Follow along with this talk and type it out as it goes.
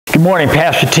Good morning,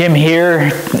 Pastor Tim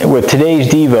here with today's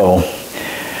Devo.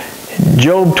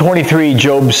 Job 23,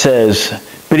 Job says,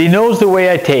 "But he knows the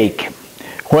way I take.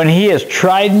 When he has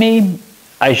tried me,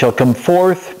 I shall come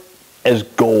forth as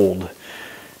gold."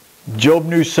 Job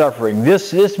knew suffering.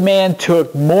 This man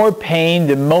took more pain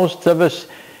than most of us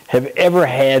have ever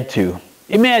had to.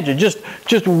 Imagine, just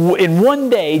in one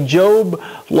day, Job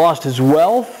lost his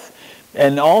wealth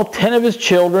and all 10 of his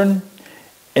children,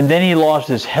 and then he lost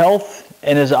his health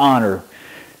and his honor.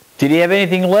 Did he have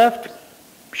anything left?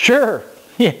 Sure.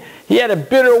 He had a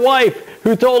bitter wife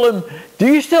who told him, "Do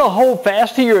you still hold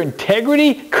fast to your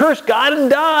integrity? Curse God and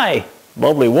die."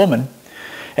 Lovely woman.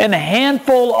 And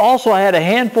also had a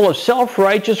handful of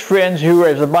self-righteous friends who,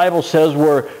 as the Bible says,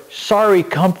 were sorry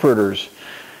comforters.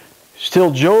 Still,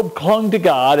 Job clung to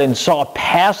God and saw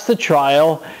past the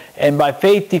trial, and by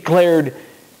faith declared,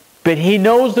 "But he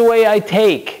knows the way I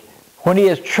take. When he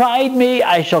has tried me,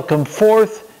 I shall come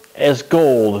forth as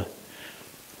gold."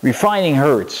 Refining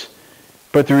hurts,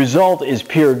 but the result is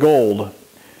pure gold.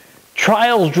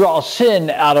 Trials draw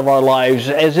sin out of our lives,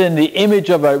 as in the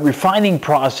image of a refining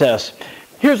process.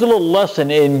 Here's a little lesson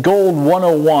in Gold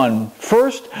 101.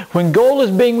 First, when gold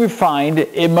is being refined,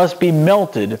 it must be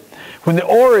melted. When the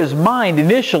ore is mined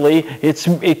initially,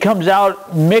 it comes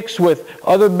out mixed with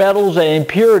other metals and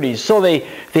impurities. So they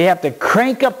have to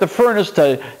crank up the furnace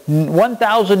to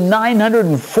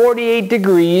 1,948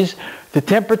 degrees, the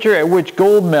temperature at which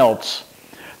gold melts.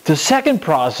 The second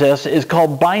process is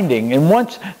called binding. And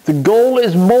once the gold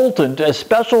is molten, a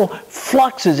special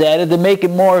flux is added to make it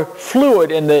more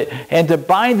fluid and to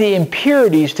bind the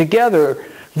impurities together.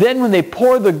 Then when they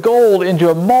pour the gold into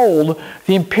a mold,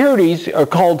 the impurities are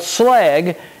called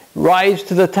slag, rise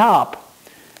to the top.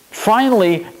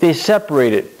 Finally, they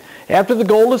separate it. After the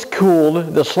gold is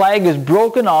cooled, the slag is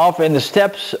broken off and the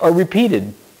steps are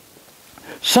repeated.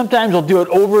 Sometimes they'll do it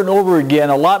over and over again,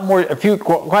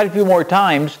 quite a few more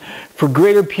times for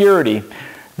greater purity.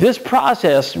 This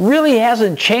process really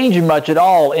hasn't changed much at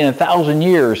all in 1,000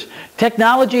 years.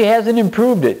 Technology hasn't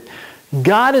improved it.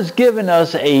 God has given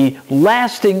us a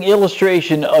lasting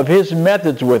illustration of His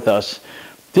methods with us.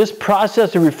 This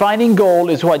process of refining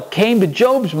gold is what came to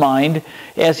Job's mind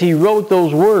as he wrote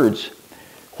those words.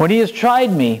 "When he has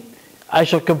tried me, I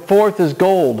shall come forth as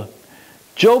gold."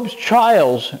 Job's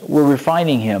trials were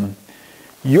refining him.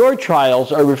 Your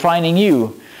trials are refining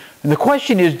you. And the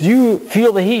question is, do you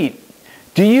feel the heat?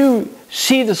 Do you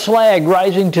see the slag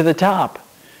rising to the top?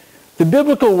 The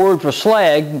biblical word for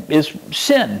slag is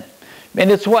sin. And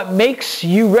it's what makes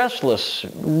you restless,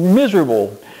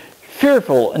 miserable,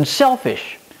 fearful, and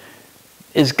selfish.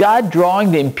 Is God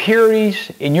drawing the impurities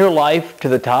in your life to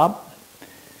the top?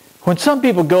 When some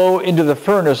people go into the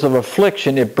furnace of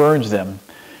affliction, it burns them.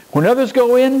 When others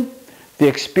go in, the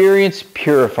experience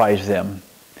purifies them.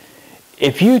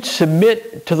 If you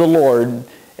submit to the Lord,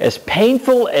 as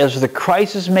painful as the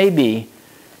crisis may be,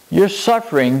 your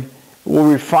suffering will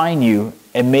refine you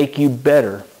and make you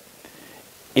better.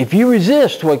 If you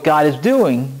resist what God is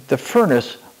doing, the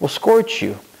furnace will scorch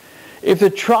you. If the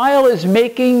trial is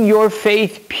making your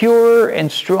faith purer and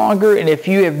stronger, and if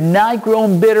you have not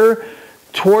grown bitter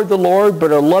toward the Lord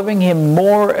but are loving Him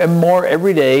more and more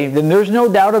every day, then there's no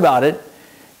doubt about it.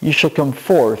 You shall come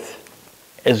forth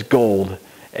as gold.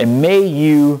 And may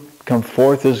you come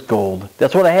forth as gold.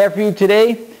 That's what I have for you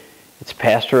today. It's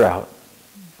Pastor out.